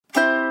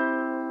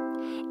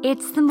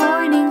It's the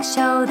morning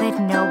show that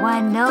no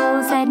one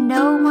knows and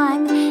no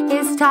one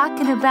is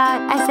talking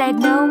about. I said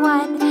no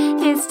one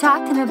is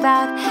talking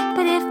about,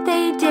 but if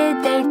they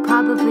did, they'd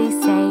probably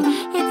say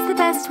it's the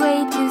best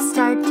way to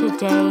start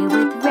today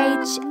with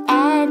Rach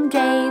and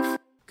Dave.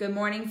 Good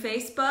morning,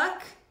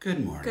 Facebook.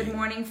 Good morning. Good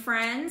morning,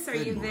 friends. Are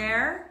you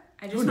there?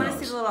 I just Who want to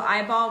knows? see the little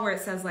eyeball where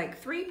it says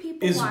like 3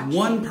 people Is watching.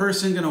 one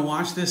person going to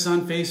watch this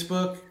on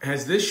Facebook?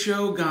 Has this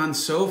show gone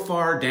so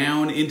far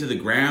down into the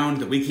ground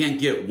that we can't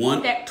get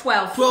one?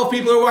 12. 12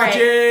 people are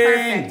watching!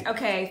 Right, perfect.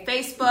 Okay,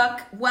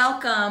 Facebook,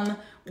 welcome.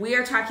 We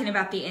are talking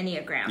about the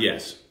Enneagram.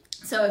 Yes.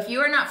 So if you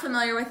are not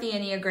familiar with the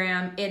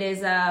Enneagram, it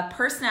is a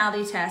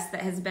personality test that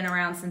has been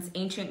around since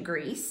ancient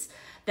Greece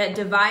that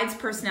divides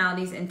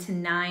personalities into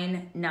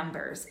 9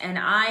 numbers. And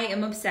I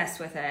am obsessed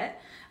with it.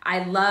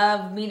 I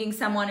love meeting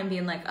someone and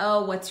being like,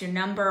 oh, what's your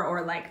number?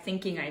 Or like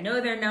thinking I know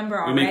their number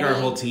already. We make our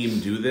whole team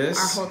do this.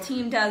 Our whole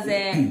team does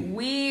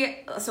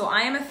it. So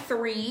I am a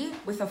 3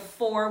 with a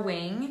 4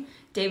 wing.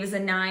 Dave is a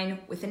 9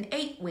 with an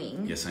 8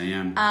 wing. Yes, I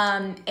am.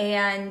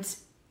 And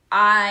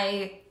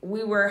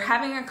we were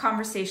having a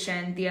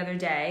conversation the other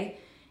day,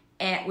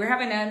 and we're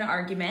having an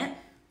argument.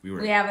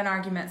 We have an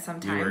argument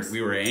sometimes.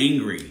 We were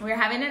angry. We were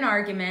having an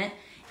argument,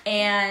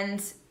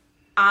 and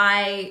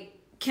I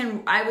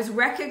was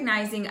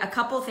recognizing a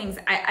couple things.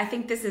 I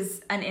think this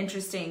is an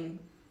interesting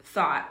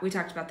thought. We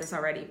talked about this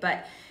already,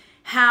 but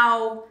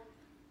how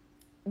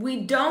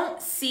we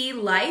don't see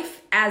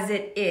life as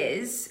it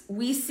is.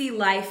 We see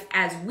life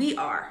as we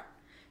are.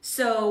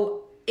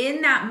 So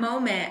in that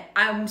moment,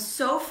 I'm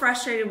so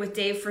frustrated with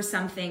Dave for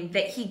something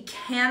that he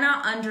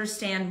cannot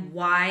understand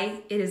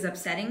why it is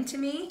upsetting to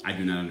me. I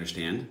do not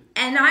understand.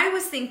 And I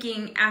was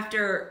thinking,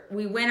 after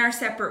we went our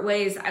separate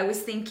ways, I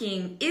was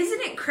thinking,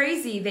 isn't it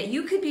crazy that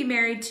you could be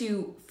married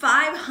to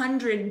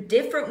 500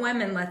 different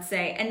women, let's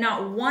say, and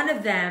not one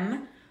of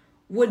them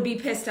would be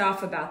pissed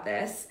off about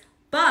this,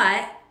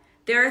 but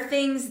there are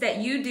things that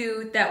you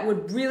do that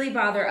would really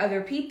bother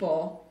other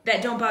people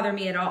that don't bother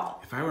me at all.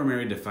 If I were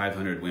married to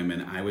 500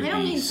 women, I would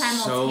don't be mean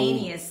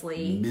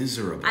simultaneously. so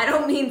miserable. I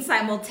don't mean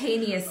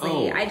simultaneously.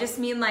 Oh. I just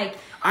mean like...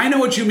 I know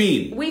what you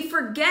mean. We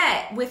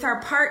forget with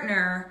our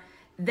partner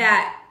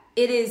that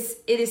it is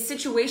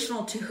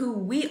situational to who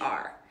we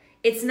are.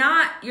 It's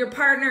not your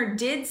partner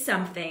did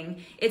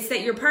something. It's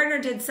that your partner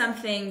did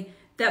something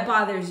that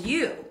bothers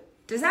you.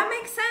 Does that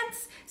make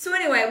sense? So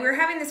anyway, we were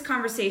having this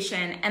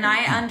conversation, and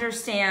I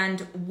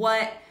understand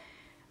what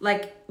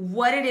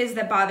it is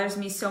that bothers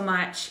me so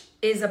much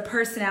is a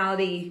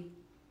personality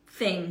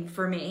thing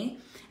for me.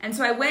 And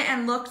so I went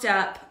and looked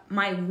up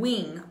my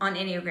wing on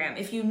Enneagram.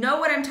 If you know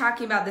what I'm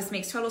talking about, this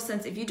makes total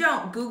sense. If you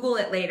don't, Google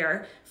it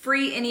later.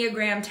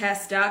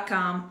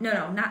 freeenneagramtest.com.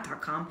 No,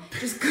 not .com.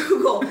 Just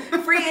Google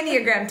free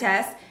Enneagram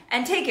test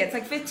and take it. It's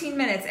like 15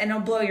 minutes and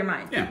it'll blow your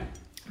mind. Yeah.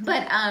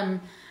 But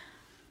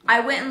I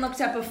went and looked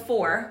up a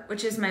 4,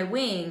 which is my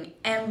wing.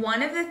 And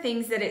one of the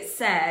things that it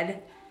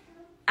said,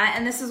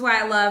 and this is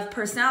why I love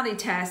personality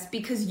tests,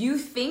 because you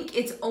think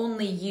it's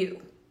only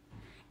you.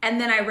 And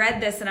then I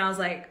read this and I was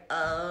like,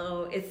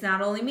 oh, it's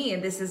not only me.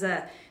 And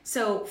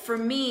so for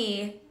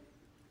me,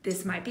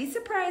 this might be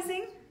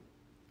surprising.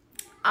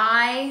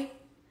 I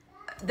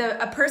don't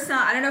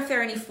know if there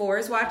are any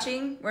 4s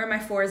watching. Where are my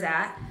 4s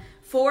at?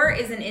 4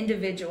 is an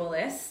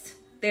individualist.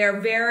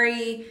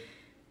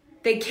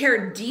 They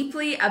care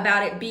deeply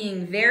about it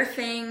being their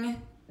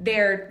thing.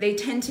 They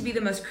tend to be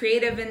the most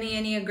creative in the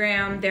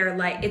Enneagram. They're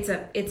like, it's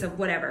a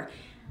whatever.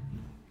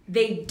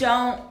 They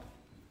don't,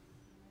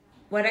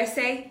 what'd I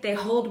say? They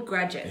hold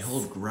grudges.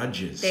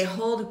 They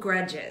hold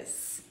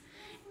grudges.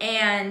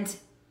 And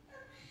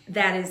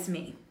that is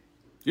me.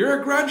 You're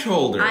a grudge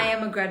holder. I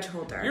am a grudge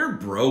holder. You're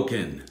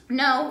broken.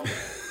 No,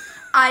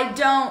 I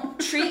don't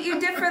treat you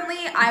differently.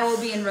 I will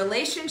be in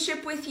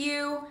relationship with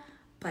you,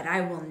 but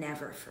I will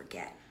never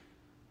forget.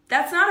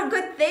 That's not a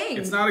good thing.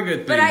 It's not a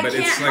good thing, but I but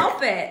can't it's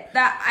help it.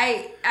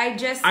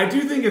 I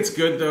do think it's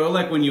good though,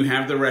 like when you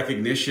have the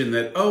recognition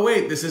that, oh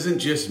wait, this isn't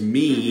just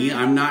me. Mm-hmm.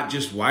 I'm not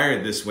just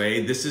wired this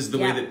way. This is the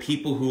way Yeah. that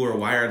people who are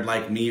wired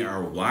like me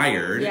are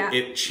wired. Yeah.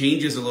 It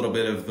changes a little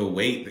bit of the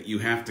weight that you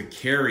have to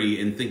carry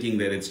in thinking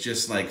that it's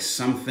just like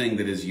something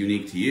that is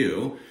unique to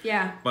you.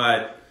 Yeah.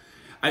 But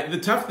the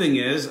tough thing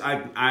is,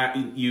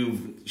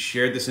 you've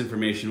shared this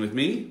information with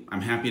me.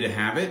 I'm happy to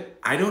have it.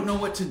 I don't know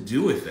what to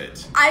do with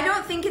it. I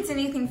don't think it's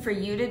anything for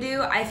you to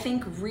do. I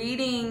think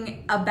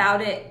reading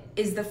about it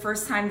is the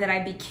first time that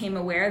I became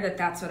aware that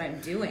that's what I'm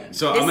doing.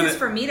 So this is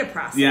for me to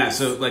process. Yeah,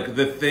 so like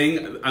the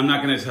thing, I'm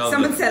not going to tell.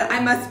 Someone said,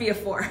 I must be a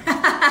 4.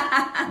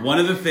 One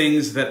of the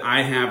things that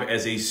I have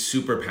as a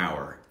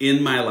superpower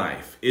in my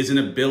life is an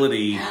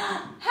ability.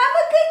 Have a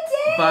good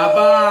day.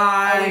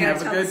 Bye-bye. Oh,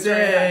 Have a good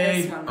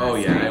day. Oh,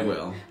 yeah, I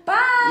will.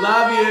 Bye.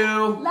 Love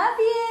you. Love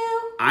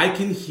you. I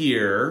can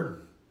hear.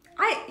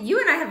 You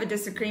and I have a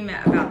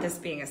disagreement about this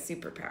being a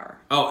superpower.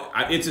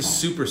 It's a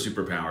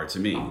superpower to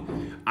me.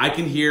 I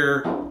can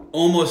hear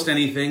almost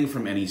anything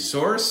from any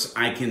source.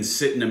 I can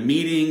sit in a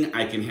meeting.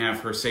 I can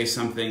have her say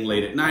something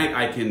late at night.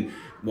 I can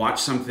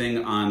watch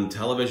something on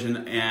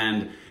television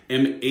and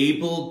am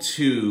able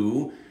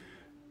to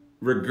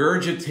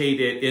regurgitate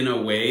it in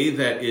a way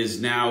that is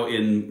now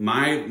in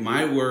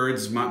my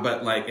words,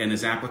 but like, and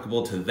is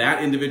applicable to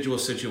that individual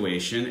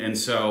situation. And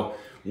so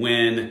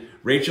when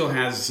Rachel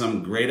has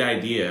some great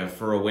idea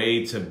for a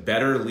way to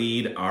better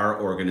lead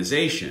our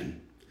organization,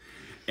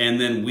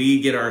 and then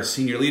we get our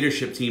senior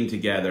leadership team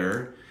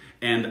together,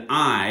 and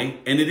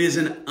it is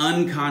an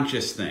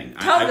unconscious thing.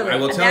 Totally. I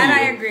will tell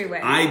that you, I agree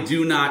with. I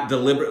do not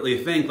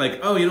deliberately think like,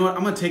 oh, you know what,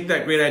 I'm going to take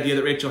that great idea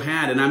that Rachel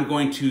had and I'm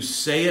going to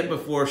say it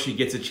before she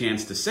gets a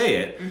chance to say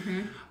it.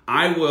 Mm-hmm.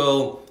 I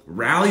will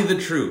rally the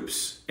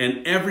troops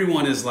and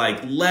everyone is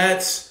like,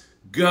 let's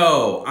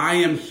go. I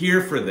am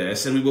here for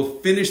this. And we will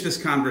finish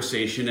this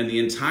conversation and the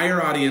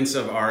entire audience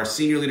of our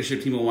senior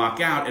leadership team will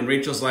walk out and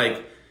Rachel's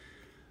like,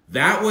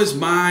 that was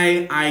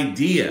my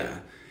idea.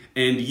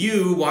 And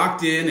you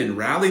walked in and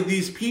rallied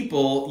these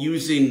people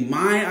using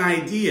my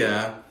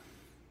idea.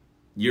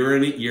 You're a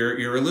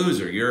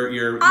loser.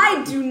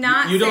 I do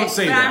not. You don't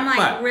say but that. I'm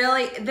like,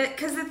 really?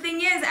 Because the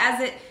thing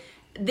is,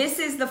 this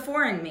is the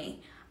foreign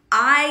me.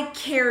 I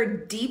care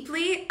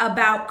deeply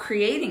about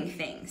creating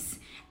things.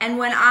 And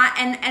when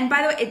and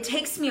by the way, it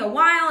takes me a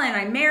while and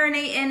I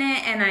marinate in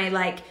it and I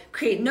like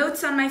create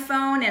notes on my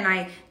phone and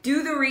I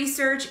do the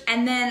research.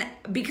 And then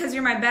because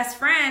you're my best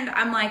friend,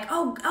 I'm like,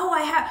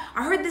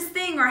 I heard this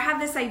thing or I have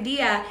this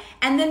idea.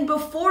 And then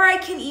before I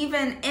can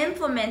even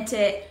implement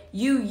it,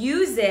 you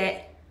use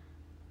it.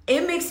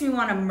 It makes me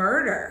want to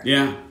murder.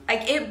 Yeah.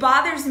 Like it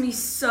bothers me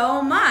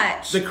so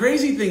much. The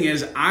crazy thing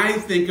is I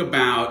think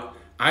about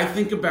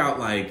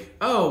like,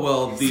 oh,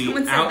 well, the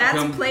Someone said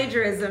outcome... that's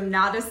plagiarism,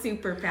 not a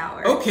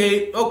superpower.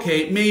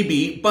 Okay,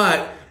 maybe.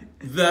 But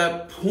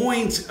the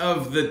point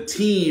of the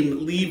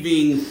team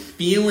leaving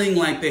feeling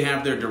like they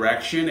have their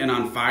direction and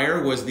on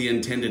fire was the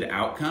intended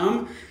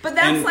outcome. But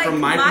that's and like from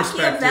my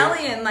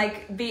Machiavellian,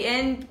 like the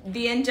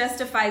end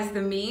justifies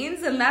the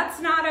means, and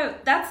that's not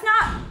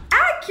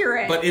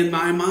accurate. But in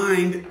my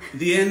mind,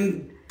 the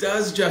end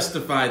does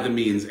justify the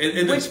means.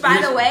 Which,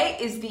 by the way,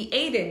 is the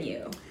aid in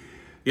you.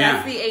 Yeah.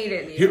 That's the aid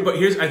in you. But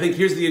here's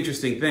the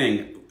interesting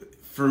thing.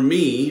 For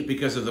me,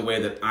 because of the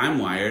way that I'm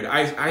wired,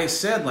 I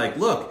said like,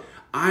 look,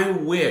 I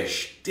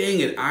wish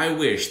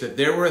that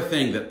there were a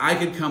thing that I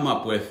could come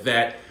up with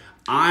that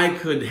I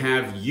could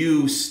have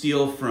you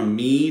steal from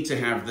me to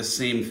have the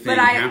same thing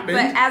happen.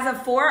 But as a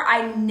 4,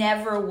 I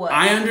never would.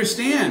 I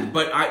understand,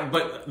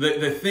 but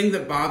the thing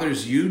that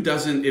bothers you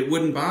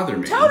wouldn't bother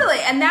me. Totally,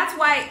 and that's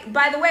why,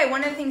 by the way,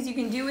 one of the things you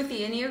can do with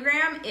the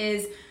Enneagram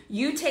is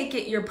you take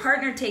it, your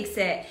partner takes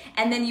it,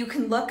 and then you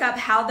can look up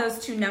how those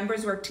two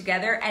numbers work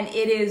together, and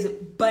it is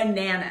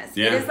bananas.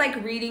 Yeah. It is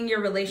like reading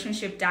your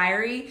relationship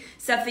diary,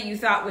 stuff that you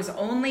thought was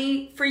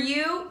only for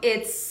you.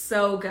 It's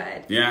so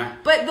good. Yeah.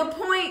 But the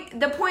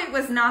point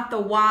was not the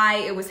why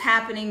it was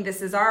happening.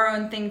 This is our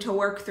own thing to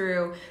work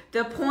through.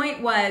 The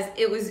point was,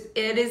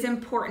 it is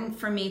important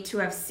for me to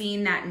have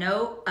seen that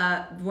note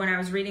when I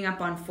was reading up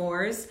on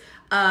 4s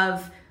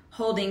of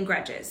holding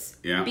grudges.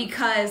 Yeah.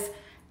 Because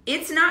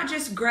it's not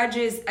just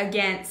grudges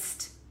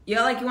against, you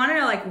want to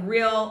know like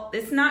real,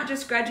 it's not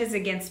just grudges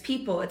against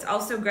people. It's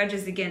also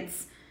grudges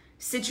against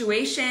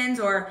situations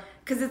or,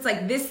 because it's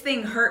like this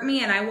thing hurt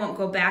me and I won't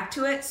go back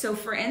to it. So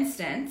for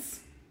instance,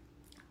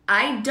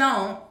 I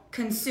don't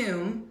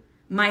consume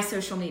my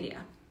social media.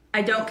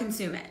 I don't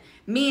consume it.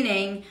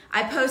 Meaning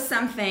I post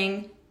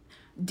something,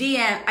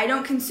 DM, I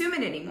don't consume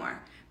it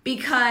anymore.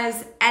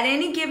 Because at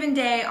any given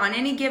day, on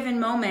any given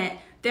moment,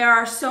 there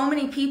are so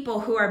many people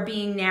who are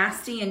being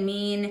nasty and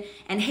mean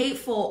and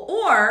hateful,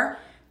 or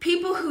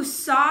people who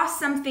saw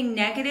something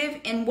negative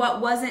in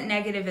what wasn't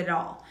negative at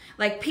all.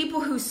 Like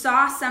people who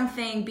saw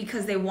something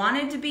because they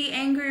wanted to be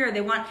angry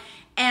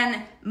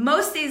and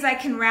most days I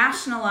can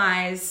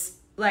rationalize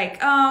like,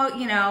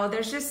 oh,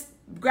 there's just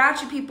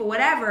grouchy people,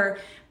 whatever,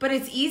 but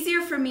it's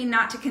easier for me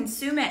not to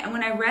consume it. And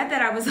when I read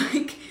that, I was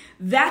like,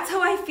 that's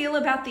how I feel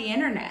about the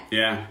internet.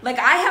 Yeah. Like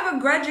I have a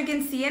grudge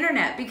against the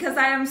internet because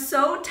I am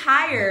so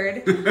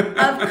tired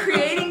of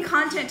creating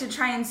content to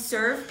try and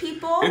serve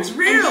people. It's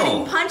real. And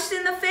getting punched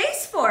in the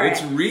face for it.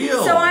 It's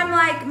real. So I'm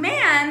like,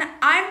 man,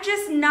 I'm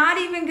just not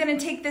even going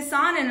to take this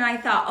on. And I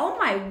thought, oh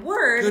my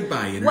word.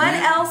 Goodbye, internet. What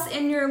else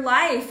in your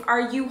life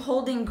are you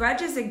holding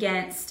grudges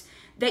against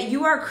that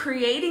you are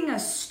creating a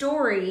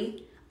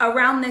story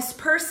around this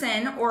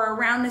person or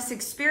around this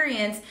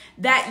experience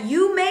that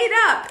you made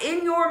up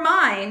in your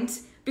mind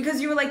because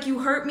you were like, you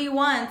hurt me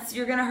once,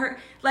 you're gonna hurt.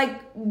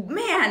 Like,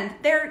 man,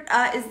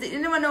 does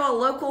anyone know a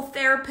local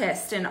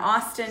therapist in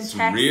Austin,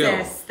 Texas?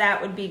 Real.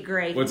 That would be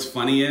great. What's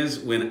funny is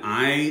when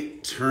I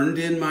turned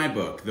in my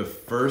book, the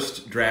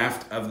first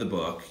draft of the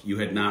book, you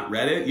had not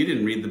read it. You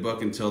didn't read the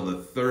book until the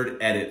 3rd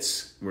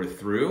edits were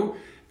through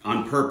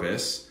on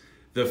purpose.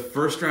 The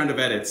first round of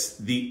edits,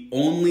 the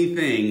only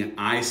thing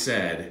I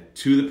said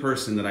to the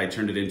person that I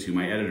turned it into,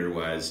 my editor,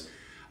 was,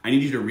 I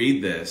need you to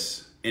read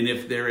this. And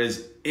if there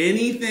is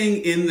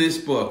anything in this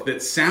book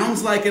that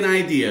sounds like an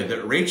idea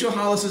that Rachel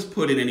Hollis has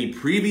put in any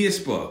previous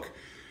book,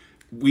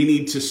 we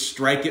need to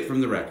strike it from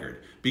the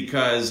record.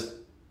 Because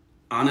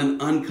on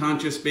an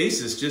unconscious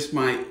basis, just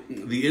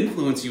the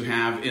influence you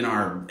have in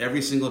our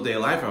every single day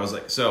life. I was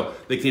like, so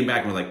they came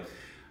back and were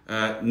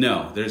like,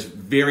 no, there's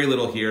very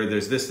little here.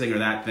 There's this thing or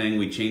that thing.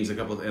 We changed a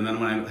couple, and then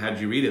when I had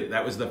you read it,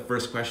 that was the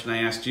first question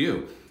I asked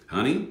you.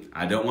 Honey,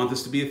 I don't want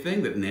this to be a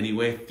thing that in any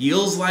way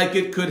feels like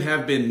it could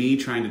have been me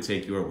trying to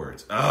take your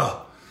words.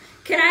 Oh.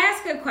 Can I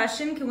ask a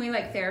question? Can we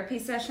therapy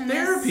session this?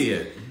 Therapy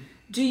it.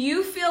 Do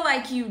you feel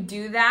like you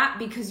do that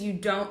because you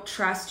don't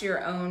trust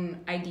your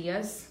own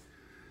ideas?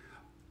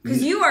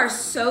 Because you are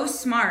so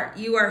smart.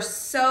 You are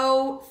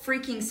so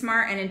freaking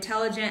smart and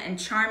intelligent and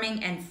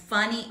charming and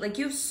funny. Like,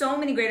 you have so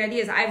many great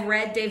ideas. I've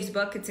read Dave's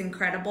book. It's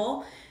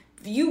incredible.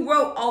 You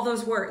wrote all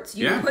those words.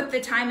 You put the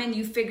time in.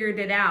 You figured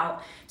it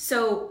out.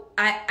 So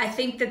I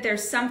think that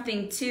there's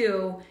something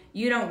to,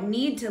 you don't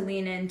need to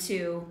lean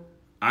into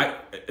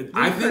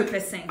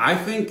repurposing. I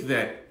think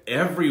that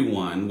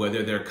everyone,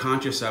 whether they're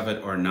conscious of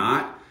it or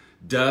not,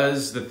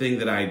 does the thing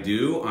that I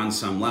do on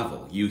some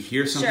level. You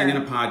hear something in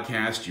a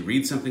podcast, you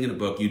read something in a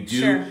book, you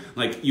do,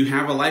 like, you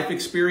have a life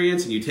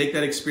experience and you take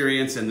that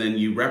experience and then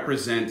you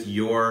represent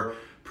your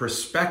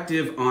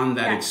perspective on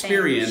that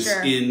experience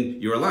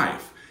in your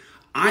life.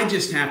 I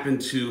just happen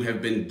to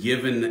have been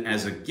given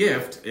as a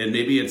gift, and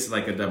maybe it's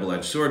like a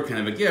double-edged sword kind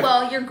of a gift.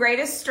 Well, your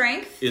greatest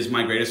strength is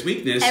my greatest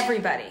weakness.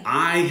 Everybody.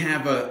 I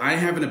have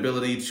an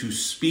ability to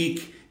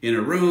speak in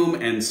a room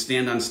and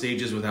stand on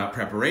stages without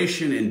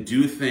preparation and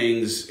do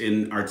things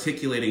in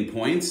articulating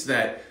points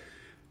that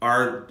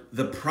are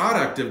the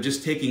product of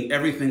just taking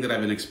everything that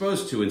I've been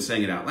exposed to and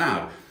saying it out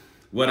loud.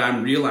 What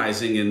I'm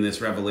realizing in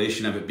this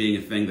revelation of it being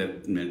a thing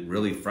that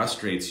really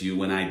frustrates you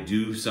when I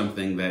do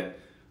something that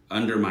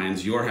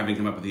undermines your having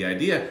come up with the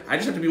idea, I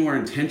just have to be more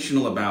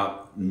intentional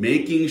about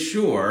making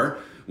sure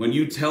when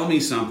you tell me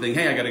something,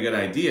 hey, I got a good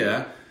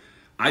idea,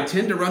 I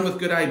tend to run with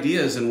good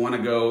ideas and want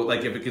to go,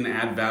 like, if it can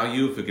add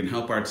value, if it can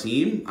help our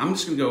team, I want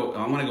to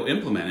go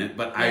implement it,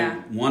 but I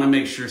want to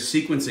make sure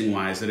sequencing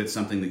wise that it's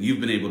something that you've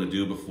been able to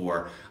do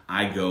before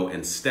I go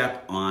and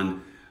step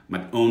on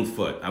my own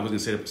foot. I was going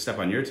to say step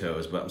on your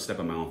toes, but step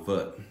on my own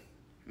foot.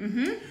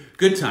 Mm-hmm.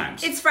 Good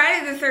times. It's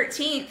Friday the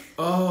 13th.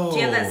 Oh. Do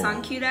you have that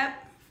song queued up?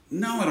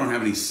 No, I don't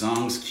have any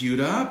songs queued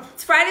up.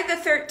 It's Friday the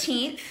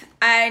 13th.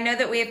 I know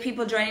that we have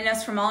people joining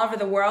us from all over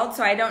the world,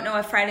 so I don't know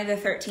if Friday the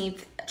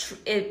 13th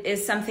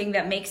is something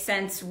that makes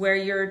sense where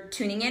you're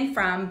tuning in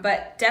from,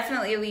 but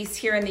definitely, at least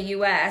here in the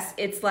U.S.,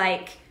 it's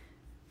like,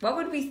 how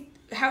would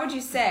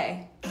you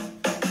say?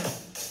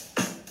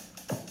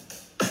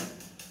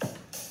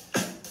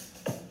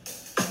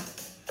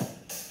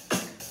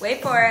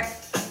 Wait for it.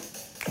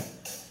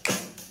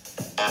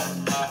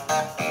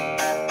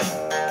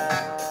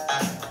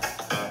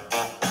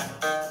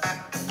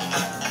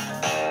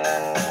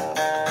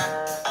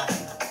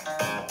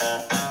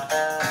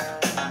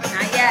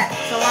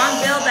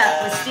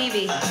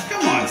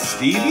 Come on,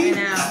 Stevie. I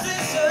know.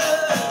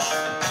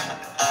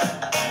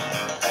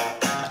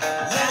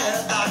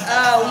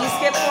 Oh, you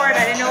skipped forward.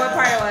 I didn't know what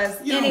part it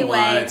was. You know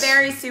anyway, what?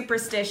 Very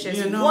superstitious.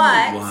 You know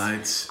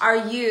what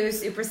are you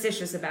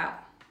superstitious about?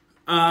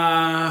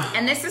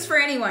 And this is for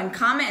anyone.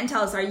 Comment and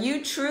tell us, are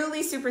you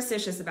truly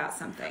superstitious about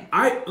something?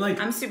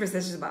 I'm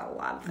superstitious about a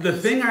lot of things. The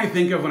thing I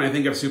think of when I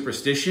think of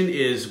superstition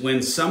is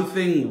when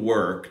something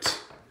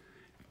worked,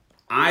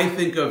 I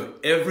think of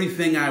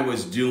everything I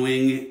was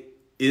doing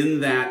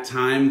in that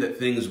time that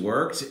things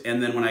worked,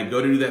 and then when I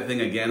go to do that thing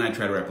again, I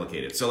try to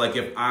replicate it. So like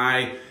if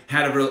I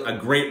had a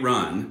great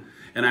run,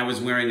 and I was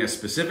wearing a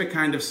specific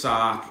kind of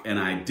sock, and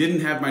I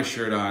didn't have my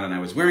shirt on, and I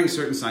was wearing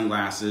certain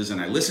sunglasses,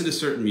 and I listened to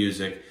certain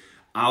music,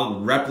 I'll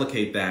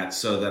replicate that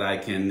so that I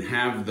can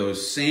have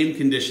those same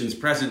conditions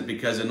present,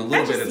 because in a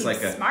little bit it's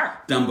like smart.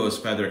 A Dumbo's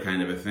feather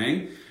kind of a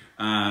thing.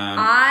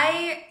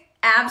 I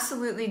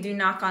absolutely do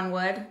knock on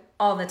wood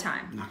all the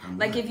time. Knock on wood.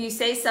 Like if you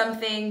say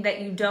something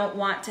that you don't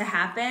want to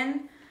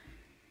happen,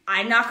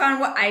 I knock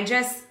on wood. I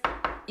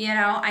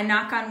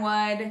knock on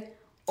wood,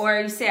 or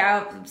you say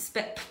I'll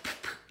spit.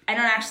 I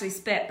don't actually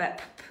spit,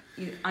 but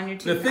on your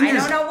tooth. I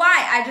don't know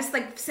why. I just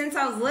since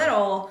I was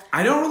little.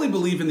 I don't really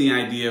believe in the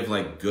idea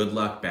of good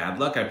luck, bad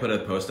luck. I put a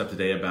post up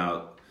today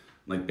about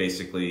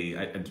basically,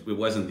 it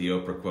wasn't the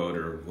Oprah quote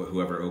or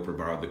whoever Oprah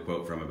borrowed the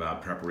quote from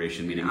about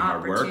preparation meaning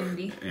hard work.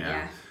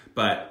 Yeah.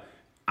 But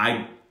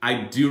I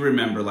do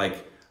remember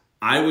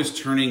I was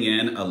turning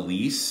in a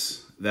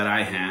lease that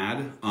I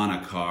had on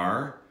a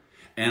car,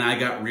 and I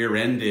got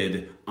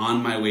rear-ended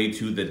on my way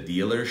to the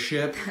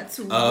dealership. That's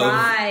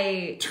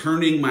right.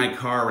 Turning my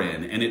car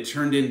in, and it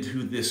turned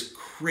into this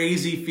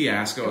crazy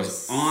fiasco. I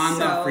was on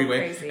the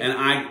freeway, crazy. And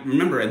I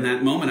remember in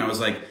that moment I was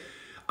like,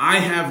 I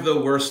have the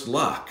worst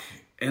luck.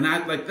 And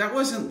that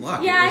wasn't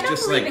luck. Yeah, it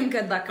was I don't believe in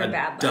good luck or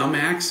bad luck. Dumb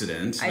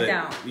accident. I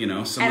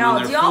don't. Someone at all.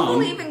 on their Do y'all phone.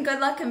 believe in good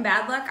luck and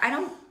bad luck? I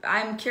don't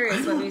I'm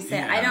curious what you say.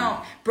 yeah. I don't.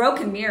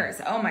 Broken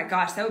mirrors. Oh my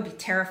gosh, that would be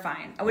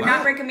terrifying. I would What?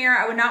 not break a mirror.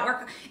 I would not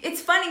work.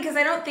 It's funny because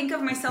I don't think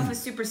of myself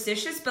as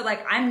superstitious, but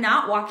like I'm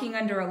not walking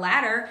under a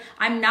ladder.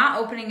 I'm not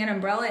opening an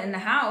umbrella in the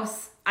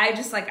house. I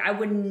just like, I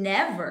would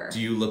never. Do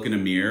you look in a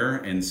mirror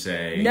and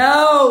say...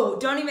 No,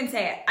 don't even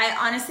say it.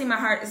 I honestly, my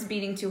heart is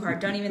beating too hard.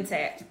 Don't even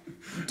say it.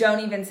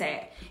 Don't even say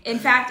it. In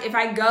fact, if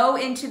I go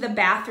into the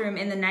bathroom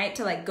in the night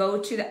to like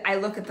go to the, I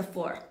look at the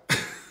floor.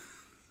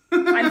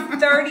 I'm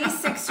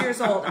 36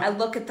 years old. I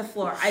look at the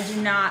floor. I do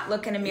not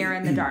look in a mirror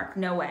in the dark.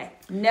 No way.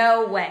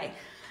 No way.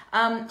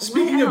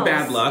 Speaking of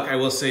bad luck, I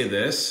will say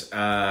this.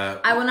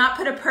 I will not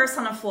put a purse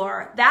on a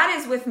floor. That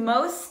is with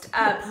most,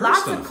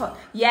 lots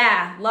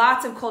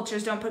of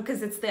cultures don't put,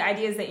 because it's the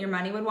idea is that your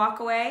money would walk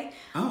away.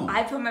 Oh.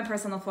 I put my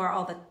purse on the floor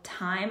all the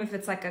time if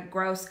it's like a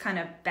gross kind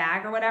of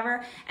bag or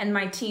whatever. And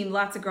my team,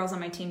 lots of girls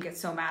on my team get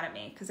so mad at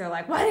me because they're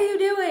like, what are you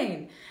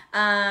doing?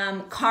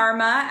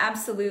 Karma,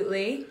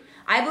 absolutely.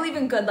 I believe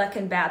in good luck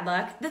and bad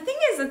luck. The thing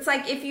is, it's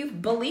like if you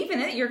believe in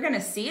it, you're going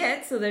to see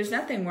it. So there's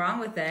nothing wrong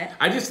with it.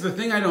 The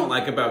thing I don't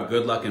like about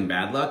good luck and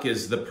bad luck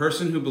is the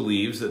person who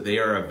believes that they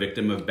are a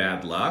victim of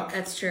bad luck.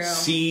 That's true.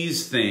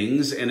 Sees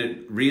things and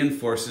it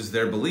reinforces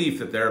their belief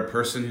that they're a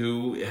person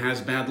who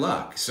has bad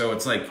luck. So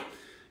it's like,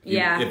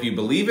 if you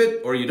believe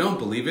it or you don't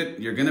believe it,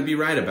 you're going to be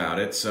right about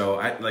it. So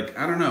I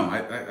don't know.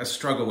 I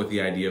struggle with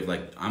the idea of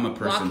like, I'm a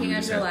person who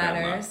just has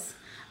bad luck.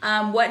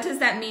 What does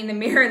that mean, the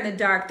mirror in the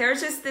dark?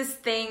 There's just this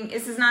thing,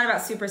 this is not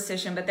about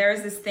superstition, but there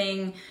was this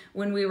thing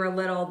when we were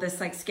little,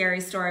 this like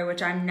scary story,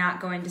 which I'm not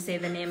going to say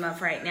the name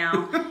of right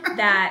now,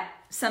 that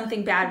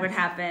something bad would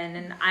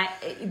happen.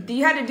 And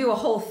you had to do a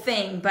whole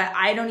thing, but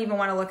I don't even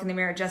want to look in the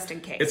mirror just in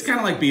case. It's kind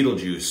of like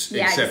Beetlejuice,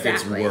 except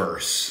exactly. It's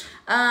worse.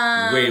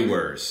 Way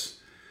worse.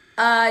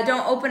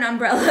 Don't open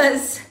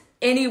umbrellas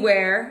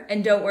anywhere,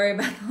 and don't worry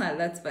about the ladder.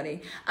 That's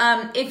funny.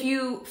 If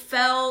you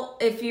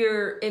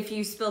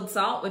spilled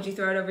salt, would you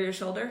throw it over your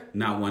shoulder?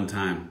 Not one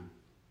time.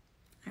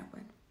 I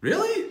would.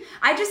 Really?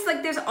 I just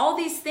like, there's all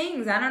these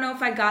things. I don't know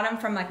if I got them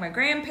from like my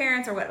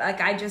grandparents or what. Like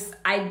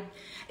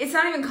it's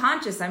not even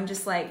conscious. I'm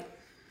just like.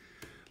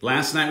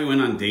 Last night we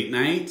went on date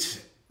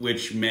night,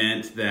 which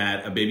meant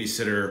that a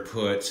babysitter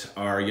put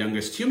our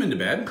youngest human to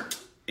bed.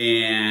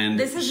 And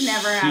this has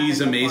never happened she's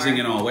amazing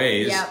before. In all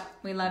ways. Yep.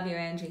 We love you,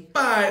 Angie.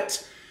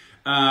 But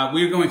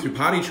we were going through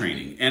potty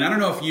training. And I don't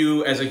know if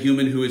you, as a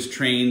human who has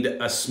trained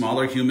a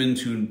smaller human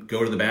to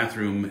go to the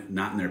bathroom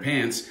not in their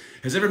pants,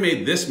 has ever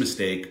made this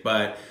mistake.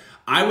 But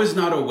I was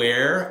not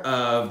aware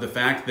of the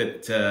fact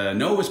that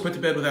Noah was put to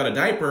bed without a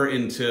diaper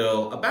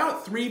until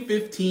about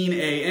 3:15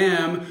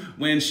 a.m.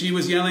 when she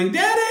was yelling,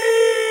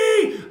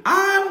 "Daddy,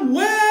 I'm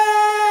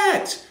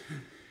wet!"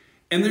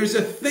 And there's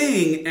a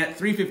thing at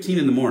 3:15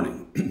 in the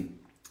morning.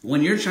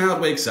 When your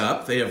child wakes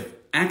up, they have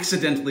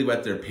accidentally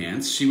wet their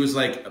pants. She was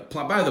like,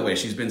 by the way,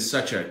 she's been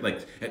such a,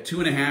 like at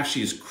 2.5,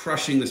 she's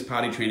crushing this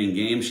potty training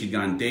game. She'd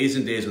gone days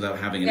and days without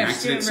having an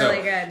accident. She's doing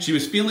really good. She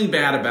was feeling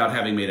bad about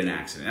having made an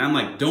accident. And I'm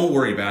like, don't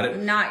worry about it.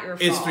 Not your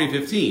fault. It's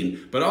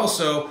 3:15. But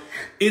also,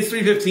 it's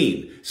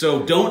 3:15.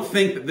 So don't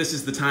think that this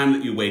is the time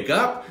that you wake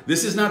up.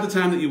 This is not the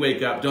time that you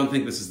wake up. Don't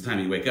think this is the time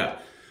you wake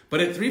up.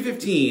 But at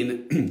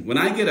 3:15, when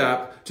I get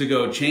up to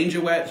go change a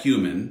wet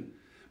human,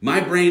 my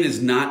brain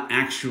is not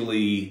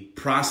actually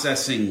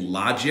processing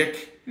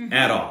logic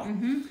at all.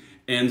 Mm-hmm.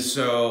 And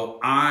so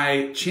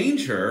I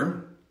change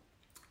her,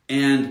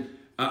 and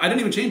I didn't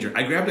even change her.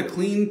 I grabbed a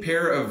clean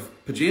pair of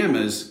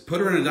pajamas,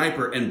 put her in a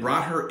diaper, and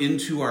brought her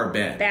into our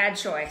bed. Bad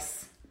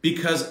choice.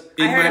 Because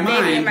I heard a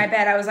baby in my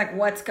bed. I was like,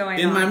 what's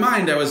going on? In my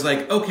mind, I was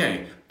like,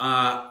 okay,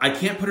 I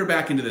can't put her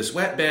back into this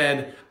wet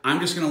bed. I'm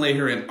just going to lay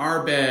her in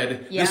our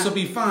bed. Yeah. This will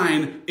be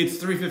fine. It's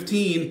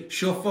 3:15.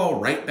 She'll fall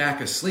right back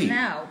asleep.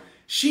 No.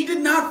 She did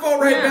not fall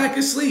right back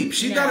asleep.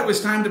 She thought it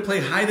was time to play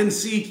hide and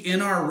seek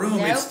in our room.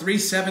 Nope. It's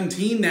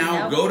 3:17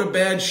 now. Nope. Go to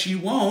bed. She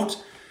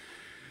won't.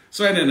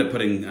 So I ended up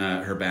putting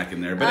her back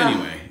in there. But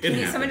anyway, it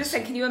happens. Someone just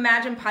said, can you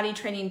imagine potty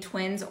training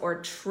twins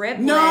or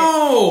triplets?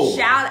 No!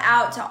 Shout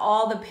out to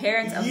all the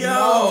parents of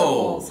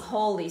multiples.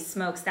 Holy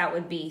smokes, that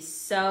would be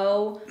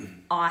so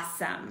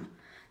awesome.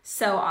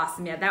 So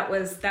awesome. Yeah, that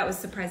was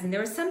surprising.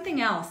 There was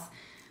something else.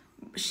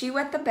 She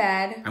wet the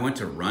bed. I went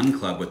to Run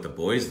Club with the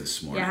boys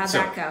this morning. Yeah, how'd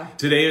that go?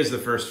 Today is the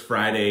first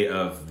Friday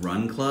of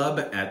Run Club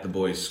at the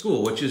boys'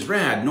 school, which is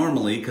rad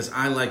normally because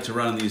I like to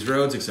run on these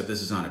roads, except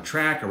this is on a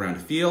track around a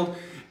field.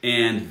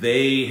 And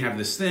they have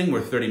this thing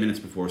where 30 minutes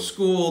before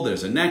school,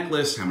 there's a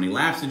necklace. How many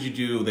laps did you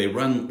do? They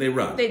run.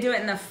 They do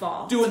it in the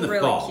fall.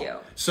 Fall. Cute.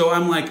 So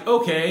I'm like,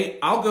 okay,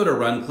 I'll go to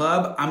Run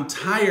Club. I'm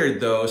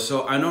tired though,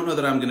 so I don't know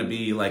that I'm going to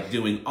be like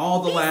doing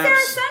all the laps.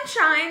 Sarah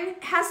Sunshine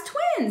has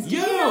twins. Did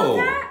you know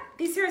that?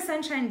 Sarah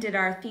Sunshine did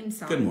our theme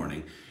song. Good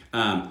morning.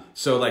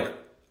 So like,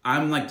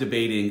 I'm like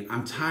debating,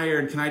 I'm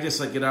tired. Can I just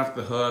like get off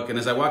the hook? And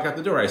as I walk out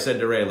the door, I said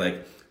to Ray,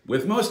 like,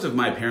 with most of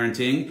my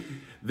parenting,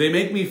 they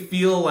make me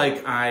feel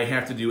like I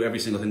have to do every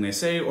single thing they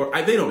say, or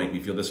they don't make me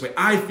feel this way.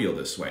 I feel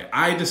this way.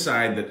 I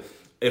decide that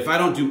if I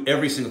don't do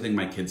every single thing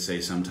my kids say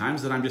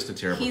sometimes, then I'm just a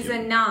terrible He's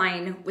human. a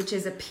 9, which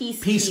is a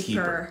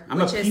peacekeeper. I'm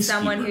a which is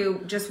someone peacekeeper.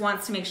 who just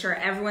wants to make sure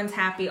everyone's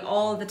happy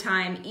all the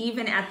time,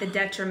 even at the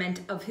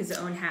detriment of his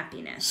own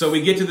happiness. So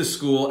we get to the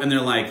school and they're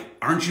like,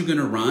 aren't you going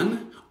to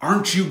run?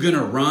 Aren't you going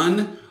to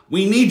run?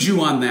 We need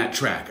you on that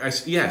track.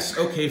 Yes,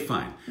 okay,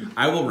 fine.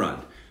 I will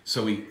run.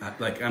 So I'm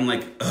like,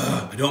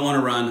 I don't want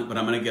to run, but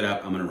I'm going to get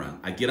up. I'm going to run.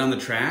 I get on the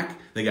track.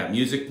 They got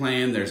music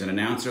playing. There's an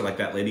announcer, like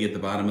that lady at the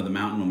bottom of the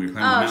mountain when we were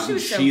climbing the mountain.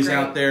 She's great.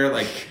 out there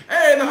like,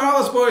 hey, the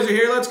Hollis boys are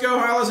here. Let's go,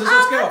 Hollis.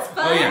 Let's go. That's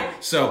fun. Oh, yeah.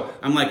 So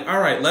I'm like, all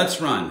right,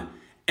 let's run.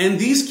 And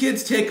these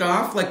kids take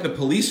off like the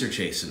police are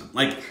chasing them.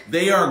 Like,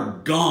 they are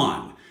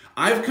gone.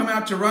 I've come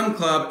out to Run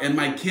Club, and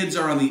my kids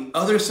are on the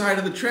other side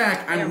of the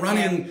track. I'm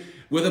running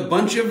with a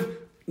bunch of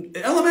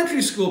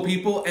elementary school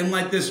people and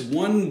like this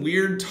one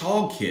weird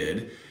tall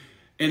kid.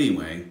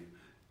 Anyway,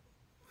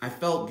 I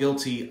felt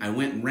guilty. I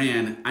went and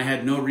ran. I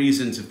had no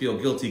reason to feel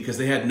guilty because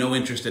they had no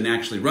interest in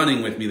actually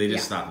running with me. They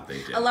just thought that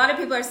they did. A lot of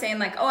people are saying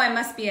like, oh, I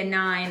must be a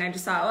 9. I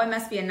just thought, oh, I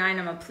must be a 9.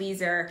 I'm a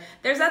pleaser.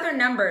 There's other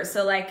numbers.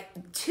 So like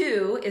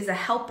 2 is a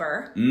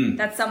helper.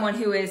 That's someone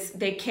who is,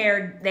 they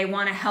care, they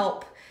want to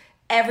help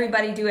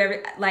everybody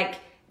do like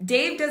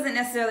Dave doesn't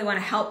necessarily want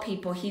to help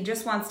people. He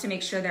just wants to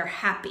make sure they're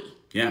happy.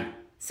 Yeah.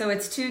 So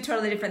it's 2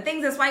 totally different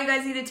things. That's why you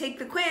guys need to take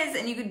the quiz,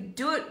 and you could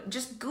do it,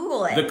 just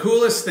Google it. The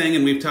coolest thing,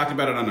 and we've talked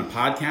about it on a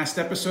podcast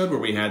episode where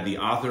we had the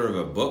author of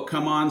a book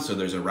come on, so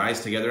there's a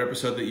Rise Together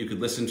episode that you could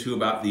listen to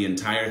about the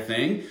entire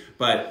thing,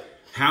 but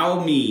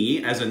how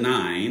me, as a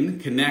 9,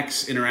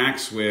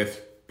 interacts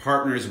with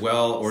partners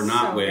well or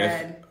not So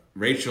with good.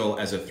 Rachel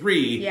as a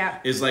 3 Yeah.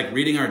 is like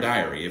reading our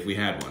diary if we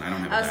had one. I don't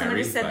have a diary.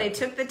 Somebody said they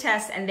took the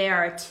test, and they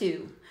are a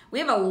 2. We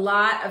have a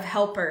lot of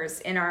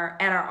helpers at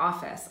our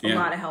office, a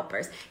lot of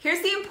helpers. Here's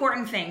the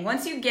important thing.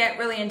 Once you get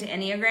really into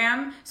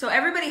Enneagram, so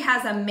everybody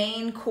has a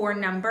main core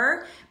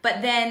number,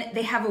 but then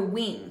they have a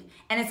wing.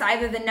 And it's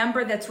either the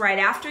number that's right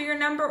after your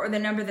number or the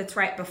number that's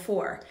right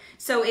before.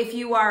 So if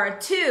you are a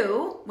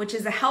 2, which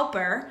is a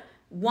helper,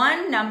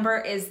 one number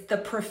is the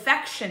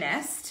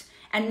perfectionist,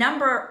 and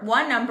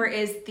one number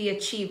is the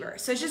achiever.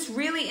 So it's just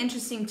really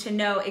interesting to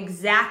know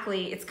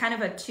exactly, it's kind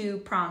of a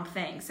 2-pronged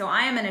thing. So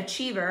I am an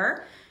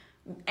achiever,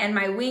 and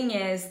my wing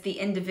is the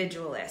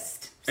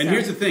individualist. And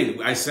here's the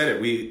thing. I said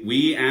it.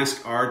 We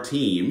ask our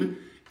team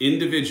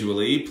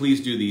individually,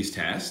 please do these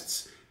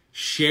tests.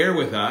 Share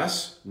with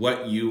us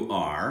what you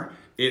are.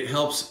 It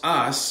helps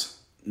us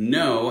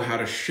know how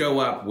to show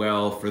up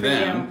well for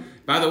them.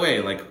 By the way,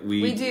 like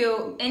we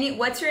do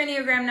what's your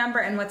Enneagram number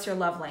and what's your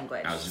love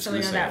language? I was just so we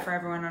know gonna that say for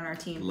everyone on our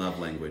team. Love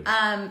language.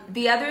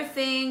 The other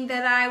thing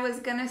that I was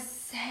gonna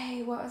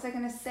say, what was I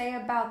gonna say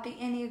about the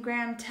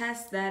Enneagram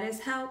test that is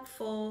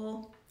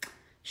helpful?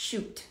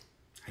 Shoot.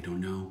 I don't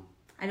know.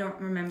 I don't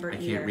remember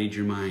either. I can't read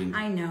your mind.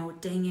 I know,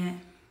 dang it.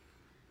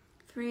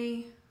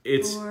 3,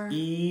 It's 4.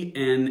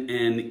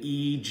 ENNEGRAM.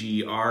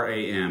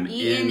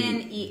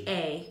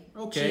 ENNEA.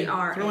 Okay.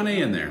 GRAM. Throw an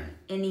A in there.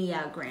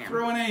 Enneagram.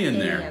 Throw an A in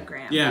there.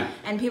 Enneagram. Yeah.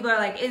 And people are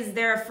like, is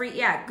there a free?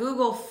 Yeah,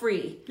 Google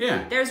free.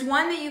 Yeah. There's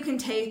one that you can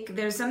take.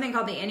 There's something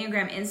called the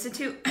Enneagram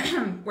Institute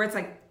where it's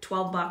like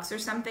 $12 or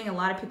something. A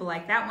lot of people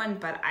like that one,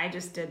 but I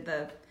just did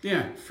the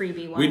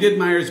freebie one. We did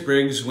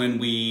Myers-Briggs when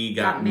we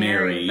got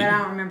married. But I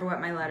don't remember what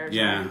my letters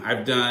were. Yeah,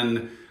 I've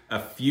done a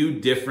few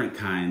different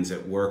kinds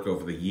at work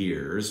over the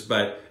years,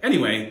 but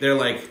anyway,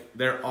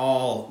 they're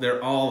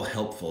all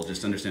helpful,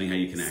 just understanding how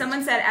you connect.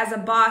 Someone said, as a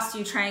boss,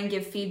 you try and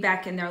give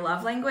feedback in their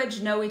love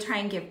language. No, we try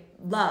and give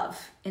love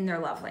in their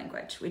love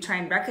language. We try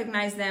and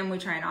recognize them. We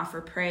try and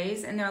offer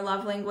praise in their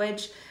love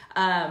language.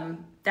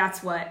 That's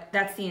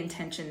the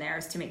intention there,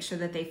 is to make sure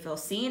that they feel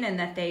seen and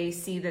that they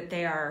see that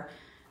they are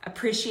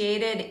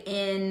appreciated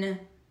in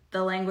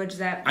the language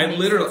that makes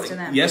sense to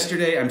them.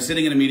 Yesterday, I'm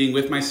sitting in a meeting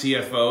with my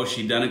CFO.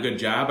 She'd done a good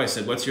job. I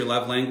said, what's your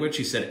love language?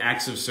 She said,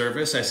 acts of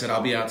service. I said,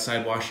 I'll be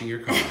outside washing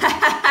your car.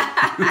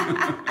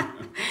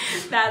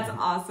 That's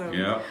awesome.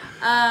 Yeah.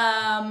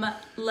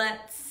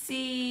 Let's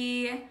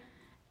see.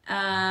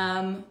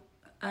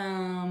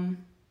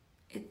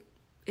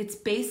 It's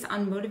based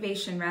on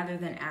motivation rather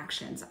than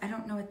actions. I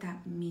don't know what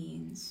that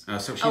means.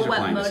 So she's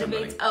replying to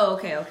somebody. Oh,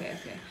 okay. All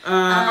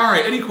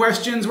right, any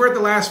questions? We're at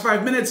the last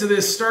 5 minutes of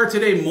this Start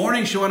Today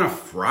morning show on a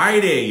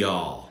Friday,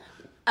 y'all.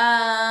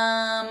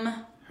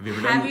 Have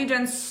you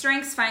done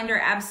Strengths Finder?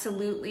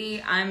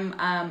 Absolutely.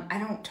 I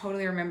don't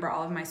totally remember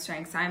all of my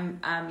strengths. I'm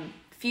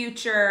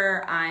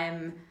future.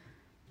 I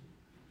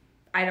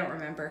don't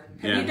remember.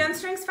 Have you done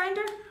Strengths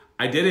Finder?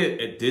 I did it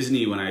at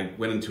Disney when I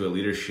went into a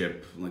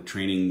leadership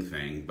training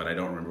thing, but I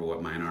don't remember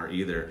what mine are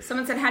either.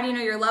 Someone said, how do you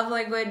know your love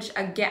language?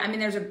 Again,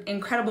 there's an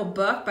incredible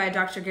book by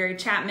Dr. Gary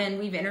Chapman.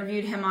 We've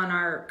interviewed him on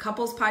our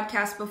couples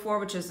podcast before,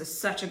 which is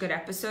such a good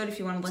episode if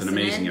you want to listen in.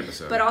 It's an amazing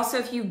episode. But also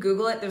if you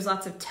Google it, there's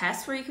lots of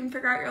tests where you can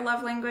figure out your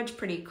love language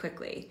pretty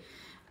quickly.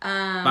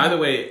 By the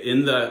way,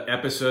 in the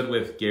episode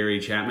with Gary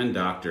Chapman,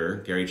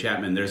 Dr. Gary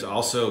Chapman, there's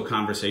also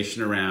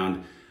conversation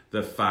around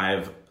the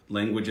 5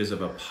 languages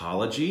of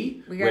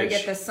apology. We gotta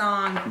get the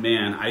song.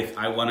 Man,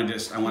 I want to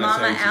say.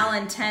 Mama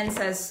Allen 10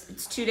 says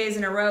it's 2 days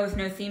in a row with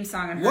no theme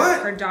song, and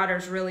her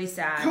daughter's really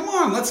sad. Come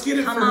on, let's get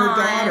it for her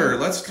daughter.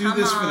 Let's do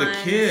this for the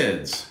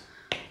kids.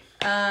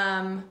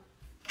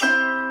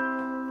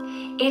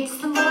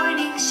 It's the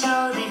morning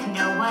show that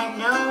no one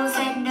knows,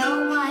 and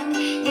no one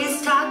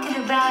is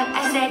talking about.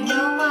 I said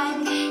no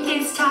one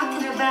is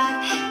talking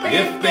about. But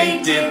if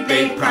they did,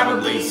 they'd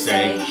probably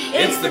say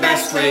it's the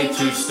best way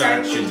to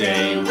start your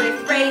day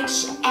with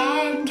Rach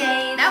and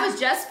Dave. That was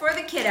just for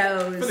the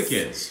kiddos. For the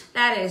kids.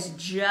 That is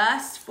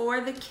just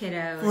for the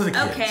kiddos. For the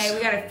kids. Okay,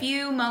 we got a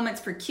few moments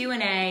for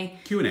Q&A.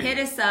 Q&A. Hit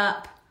us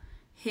up.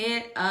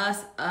 Hit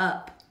us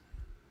up.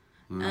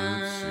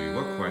 Let's see.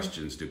 What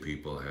questions do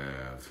people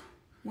have?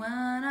 What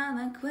are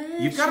the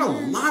questions? You've got a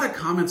lot of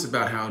comments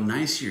about how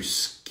nice your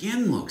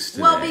skin looks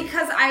today. Well,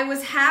 because I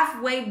was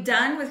halfway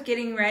done with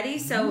getting ready,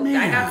 so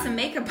I got some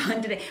makeup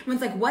on today.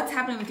 Everyone's like, what's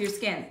happening with your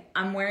skin?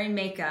 I'm wearing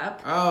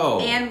makeup. Oh.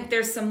 And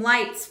there's some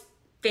lights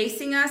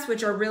facing us,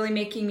 which are really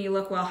making me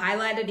look well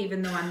highlighted,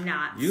 even though I'm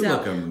not. You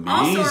look amazing.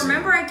 Also,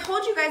 remember I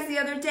told you guys the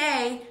other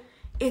day,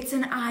 it's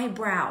an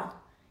eyebrow.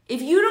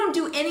 If you don't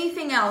do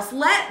anything else,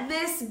 let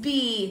this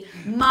be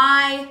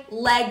my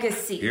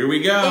legacy. Here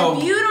we go.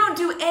 If you don't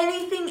do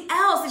anything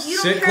else, if you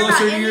don't Sit care about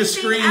closer to your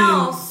anything screen.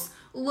 else,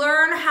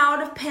 learn how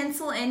to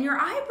pencil in your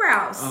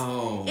eyebrows.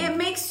 Oh. It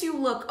makes you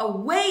look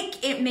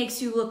awake. It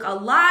makes you look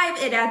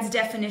alive. It adds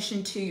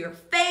definition to your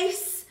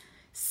face.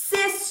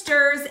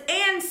 Sisters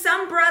and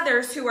some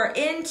brothers who are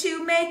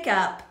into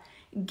makeup,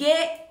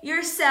 get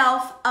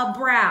yourself a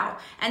brow.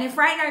 And if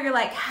right now you're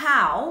like,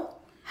 how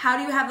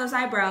do you have those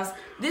eyebrows?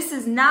 This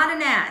is not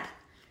an ad.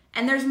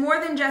 And there's more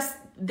than just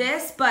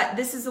this, but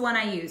this is the one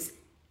I use.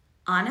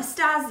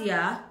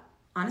 Anastasia,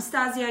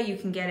 you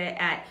can get it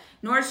at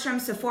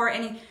Nordstrom,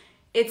 Sephora,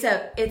 it's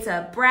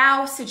a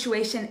brow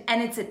situation,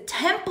 and it's a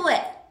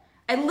template.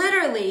 I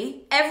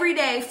literally, every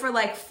day for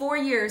like 4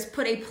 years,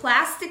 put a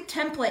plastic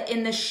template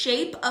in the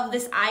shape of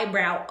this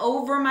eyebrow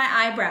over my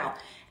eyebrow,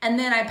 and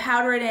then I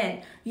powder it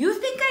in. You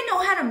think I know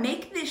how to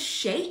make this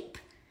shape?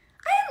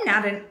 I am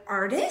not an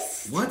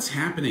artist. What's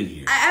happening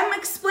here? I'm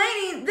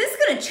explaining, this is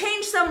going to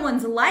change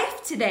someone's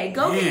life today.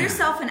 Go get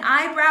yourself an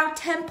eyebrow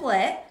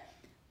template,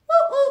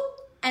 whoop,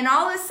 whoop, and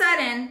all of a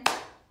sudden,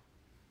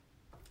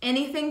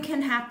 anything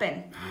can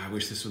happen. I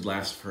wish this would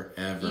last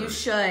forever. You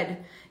should.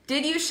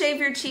 Did you shave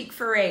your cheek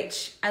for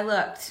Rach? I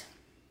looked.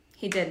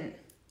 He didn't.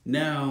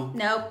 No.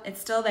 Nope,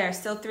 it's still there.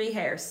 Still 3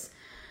 hairs.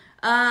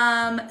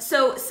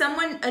 So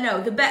someone,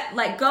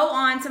 go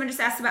on. Someone just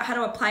asked about how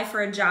to apply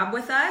for a job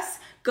with us.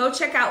 Go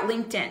check out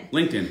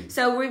LinkedIn.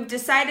 So we've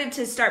decided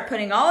to start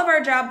putting all of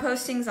our job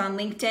postings on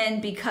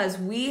LinkedIn because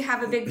we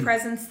have a big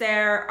presence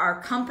there. Our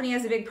company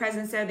has a big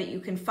presence there that you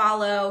can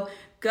follow.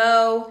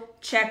 Go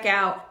check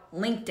out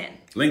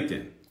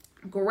LinkedIn.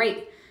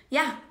 Great.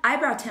 Yeah,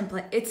 eyebrow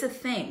template. It's a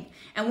thing.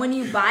 And when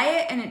you buy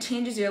it and it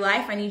changes your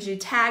life, I need you to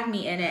tag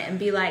me in it and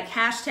be like,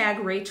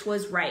 #Rach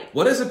was right.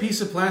 What is a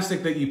piece of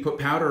plastic that you put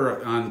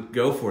powder on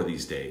go for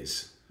these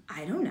days?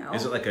 I don't know.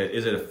 Is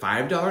it a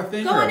 $5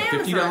 thing Go or on a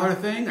 $50 Amazon.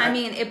 thing? I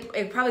mean,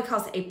 it probably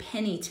costs a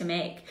penny to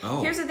make.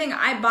 Oh. Here's the thing.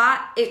 I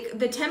bought it.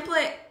 The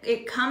template,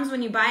 it comes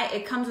when you buy it.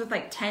 It comes with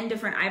like 10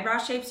 different eyebrow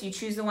shapes. You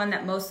choose the one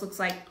that most looks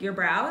like your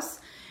brows.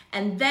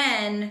 And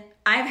then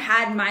I've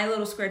had my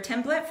little square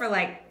template for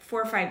like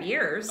 4 or 5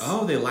 years.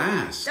 Oh, they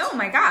last. Oh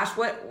my gosh,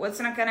 what's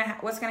gonna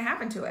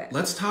happen to it?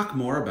 Let's talk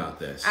more about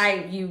this.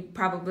 You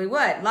probably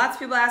would. Lots of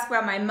people ask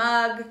about my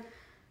mug.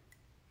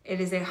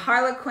 It is a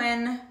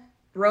Harlequin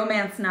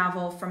romance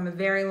novel from a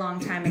very long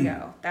time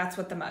ago. That's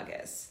what the mug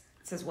is.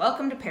 It says,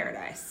 "Welcome to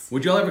Paradise."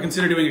 Would y'all ever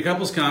consider doing a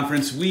couples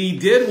conference? We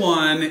did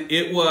one.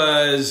 It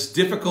was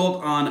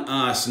difficult on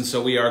us, and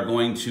so we are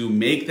going to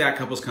make that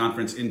couples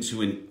conference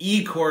into an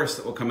e-course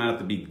that will come out at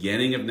the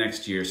beginning of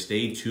next year.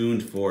 Stay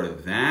tuned for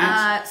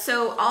that.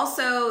 So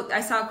also,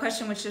 I saw a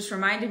question which just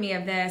reminded me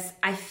of this.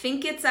 I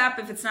think it's up.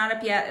 If it's not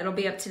up yet, it'll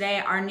be up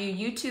today. Our new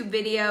YouTube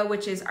video,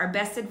 which is our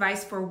best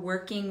advice for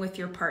working with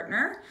your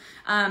partner.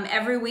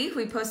 Every week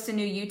we post a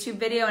new YouTube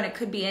video, and it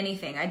could be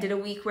anything. I did a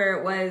week where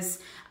it was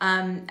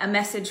a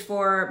message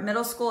for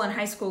middle school and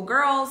high school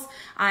girls.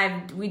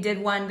 We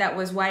did one that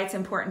was why it's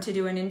important to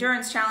do an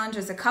endurance challenge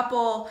as a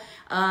couple.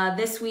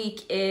 This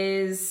week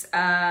is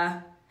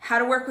how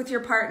to work with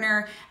your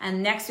partner,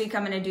 and next week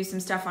I'm going to do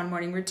some stuff on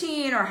morning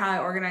routine or how I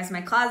organize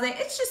my closet.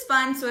 It's just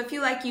fun. So if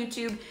you like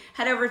YouTube,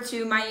 head over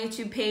to my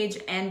YouTube page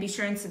and be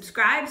sure and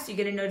subscribe so you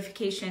get a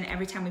notification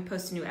every time we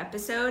post a new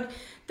episode.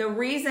 The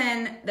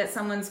reason that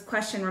someone's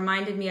question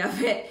reminded me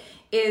of it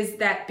is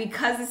that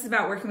because this is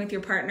about working with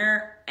your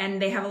partner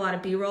and they have a lot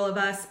of B-roll of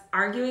us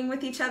arguing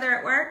with each other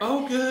at work.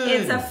 Oh, good.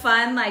 It's a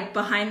fun,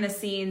 behind the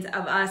scenes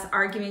of us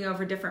arguing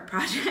over different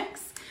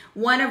projects.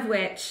 One of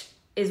which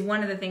is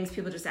one of the things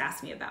people just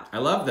ask me about. I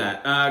love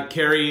that.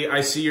 Carrie,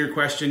 I see your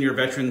question. You're a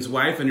veteran's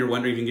wife, and you're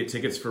wondering if you can get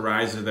tickets for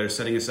Rise. They're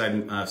setting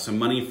aside some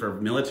money for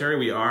military.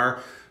 We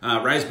are.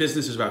 Rise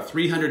Business is about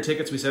 300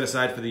 tickets we set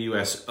aside for the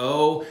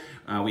USO.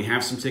 We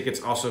have some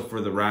tickets also for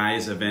the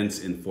Rise events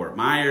in Fort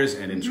Myers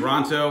and in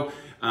Toronto.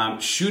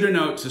 Shoot a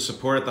note to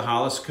support at the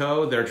Hollis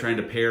Co. They're trying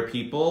to pair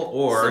people,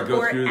 or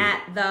go through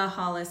at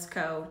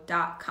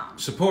thehollisco.com.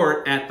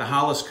 Support at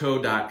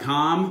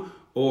thehollisco.com,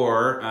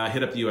 or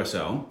hit up the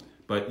USO.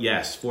 But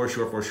yes, for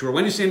sure.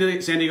 When do San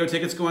Diego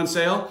tickets go on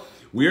sale?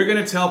 We're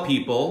going to tell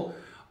people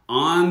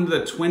on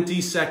the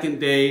 22nd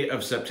day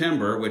of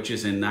September, which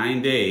is in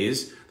 9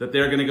 days, that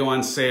they're going to go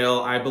on sale,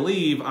 I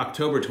believe,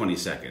 October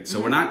 22nd.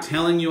 So we're not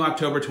telling you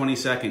October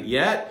 22nd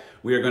yet.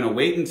 We are going to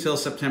wait until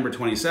September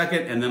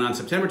 22nd, and then on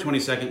September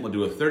 22nd, we'll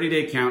do a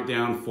 30-day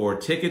countdown for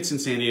tickets in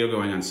San Diego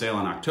going on sale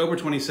on October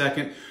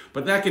 22nd.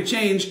 But that could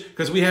change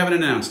because we haven't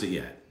announced it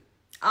yet.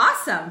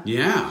 Awesome.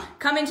 Yeah.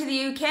 Coming to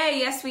the UK,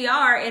 yes we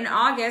are. In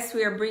August,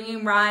 we are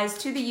bringing Rise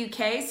to the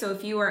UK. So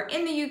if you are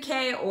in the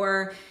UK,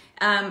 or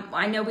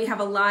I know we have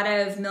a lot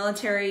of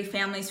military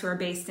families who are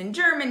based in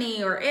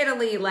Germany or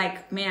Italy,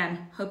 like,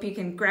 man, hope you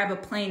can grab a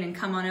plane and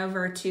come on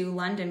over to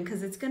London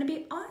because it's going to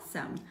be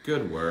awesome.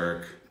 Good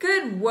work.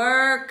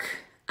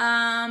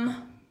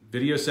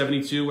 Video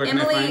 72, where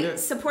Emily, can I find it?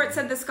 Support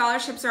said the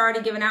scholarships are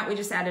already given out. We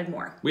just added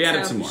more. We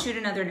added some more. Shoot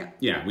another note.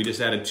 Yeah, we just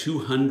added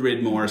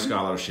 200 more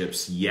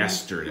scholarships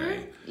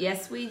yesterday.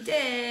 Yes, we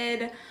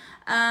did.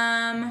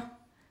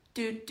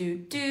 Where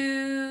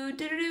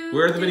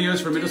are the videos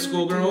for middle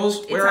school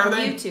girls? Where are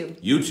they?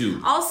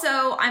 YouTube.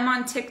 Also, I'm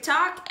on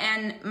TikTok,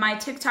 and my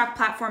TikTok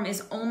platform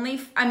is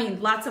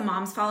lots of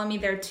moms follow me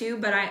there too,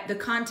 but the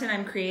content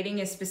I'm creating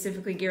is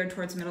specifically geared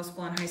towards middle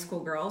school and high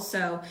school girls.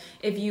 So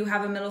if you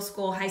have a middle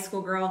school, high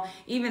school girl,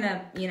 even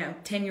a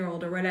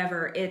 10-year-old or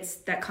whatever,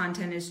 that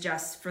content is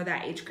just for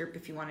that age group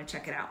if you want to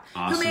check it out.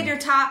 Awesome. Who made your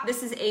top?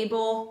 This is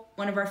Able,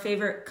 one of our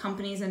favorite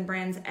companies and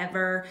brands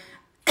ever.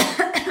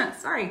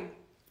 Sorry.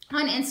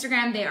 On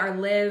Instagram, they are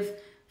Live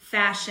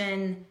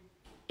Fashion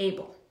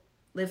Able.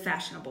 Live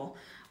Fashionable.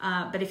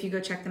 But if you go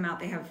check them out,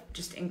 they have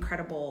just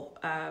incredible,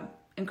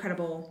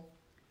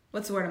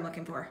 what's the word I'm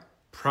looking for?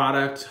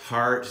 Product,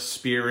 heart,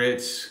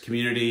 spirit,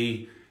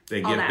 community.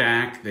 They give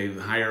back. They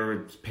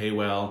hire, pay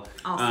well.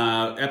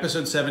 Awesome.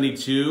 Episode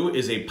 72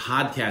 is a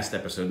podcast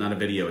episode, not a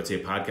video. It's a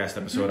podcast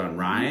episode on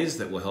Rise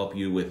that will help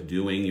you with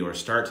doing your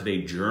Start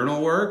Today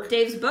journal work.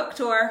 Dave's book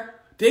tour.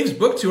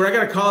 I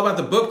got a call about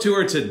the book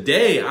tour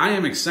today. I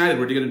am excited.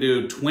 We're going to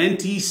do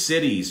 20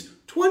 cities.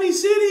 20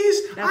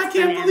 cities? I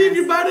can't believe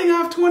you're biting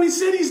off 20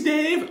 cities,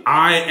 Dave.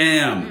 I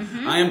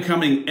am. I am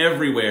coming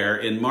everywhere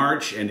in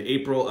March and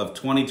April of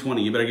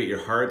 2020. You better get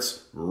your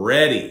hearts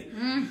ready.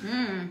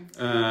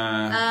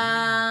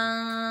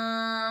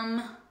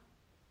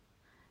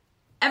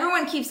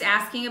 Everyone keeps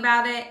asking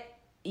about it.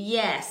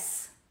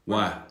 Yes.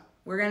 What?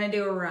 We're going to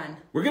do a run.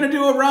 We're going to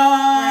do a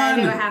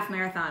half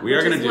marathon.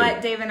 Which is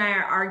what Dave and I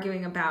are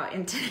arguing about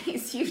in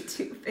today's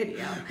YouTube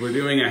video. We're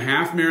doing a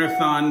half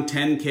marathon,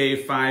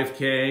 10K,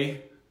 5K.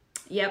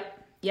 Yep.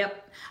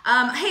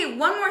 Hey,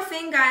 one more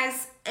thing,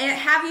 guys.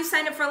 Have you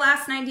signed up for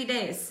Last 90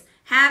 Days?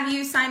 Have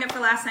you signed up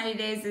for Last 90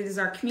 Days? It is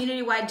our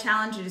community-wide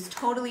challenge. It is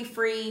totally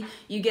free.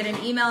 You get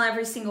an email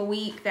every single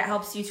week that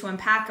helps you to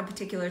unpack a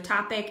particular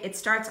topic. It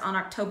starts on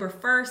October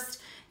 1st.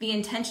 The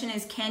intention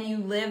is, can you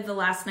live the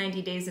last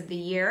 90 days of the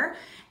year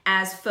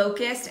as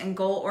focused and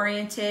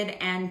goal-oriented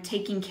and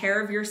taking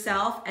care of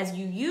yourself as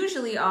you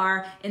usually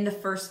are in the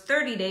first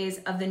 30 days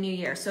of the new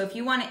year. So if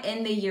you want to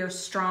end the year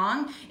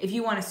strong, if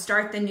you want to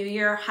start the new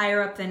year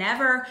higher up than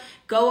ever,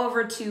 go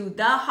over to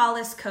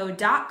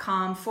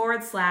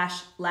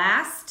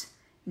thehollisco.com/last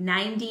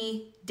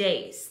 90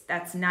 days.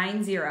 That's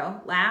 90,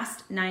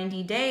 last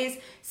 90 days.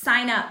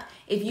 Sign up.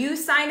 If you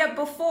signed up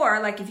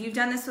before, like if you've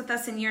done this with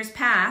us in years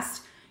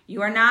past,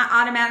 you are not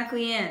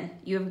automatically in.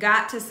 You have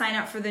got to sign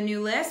up for the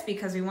new list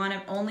because we want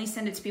to only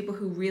send it to people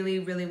who really,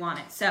 really want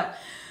it. So,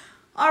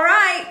 all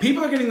right.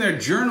 People are getting their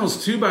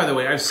journals too, by the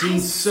way. I've seen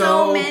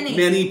so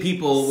many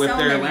people with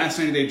their last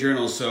 90-day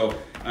journals. So,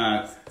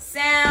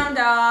 sound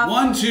off.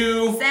 1,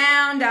 2.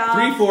 Sound off.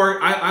 3,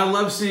 4. I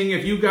love seeing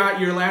if you got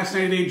your last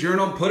 90-day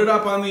journal, put it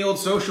up on the old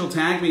social,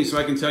 tag me so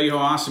I can tell you how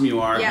awesome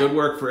you are. Yep. Good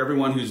work for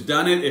everyone who's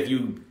done it. If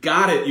you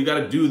got it, you got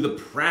to do the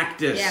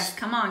practice. Yes,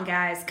 come on,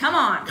 guys. Come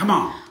on. Come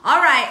on.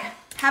 All right.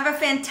 Have a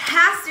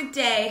fantastic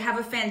day. Have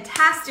a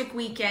fantastic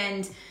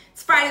weekend.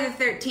 It's Friday the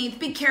 13th.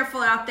 Be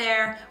careful out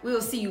there. We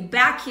will see you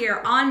back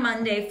here on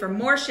Monday for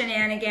more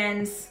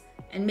shenanigans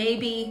and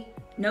maybe,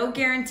 no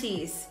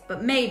guarantees,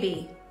 but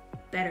maybe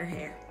better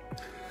hair.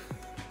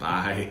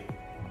 Bye.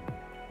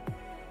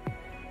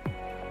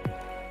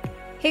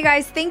 Hey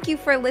guys, thank you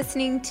for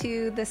listening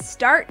to the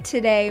Start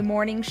Today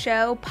Morning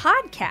Show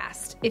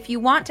podcast. If you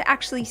want to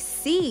actually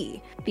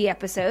see the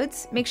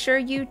episodes, make sure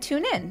you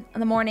tune in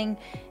the morning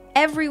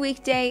every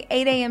weekday,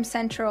 8 a.m.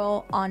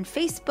 Central on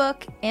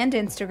Facebook and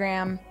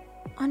Instagram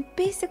on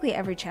basically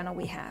every channel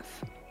we have.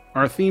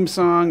 Our theme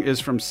song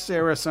is from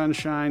Sarah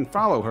Sunshine.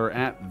 Follow her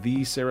at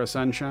The Sarah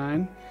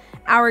Sunshine.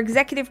 Our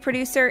executive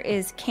producer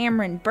is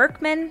Cameron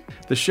Berkman.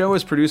 The show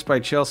is produced by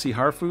Chelsea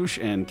Harfouche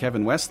and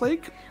Kevin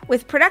Westlake,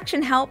 with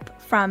production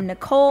help from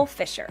Nicole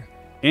Fisher.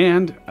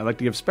 And I'd like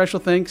to give special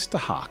thanks to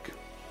Hawk,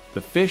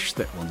 the fish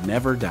that will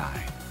never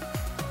die.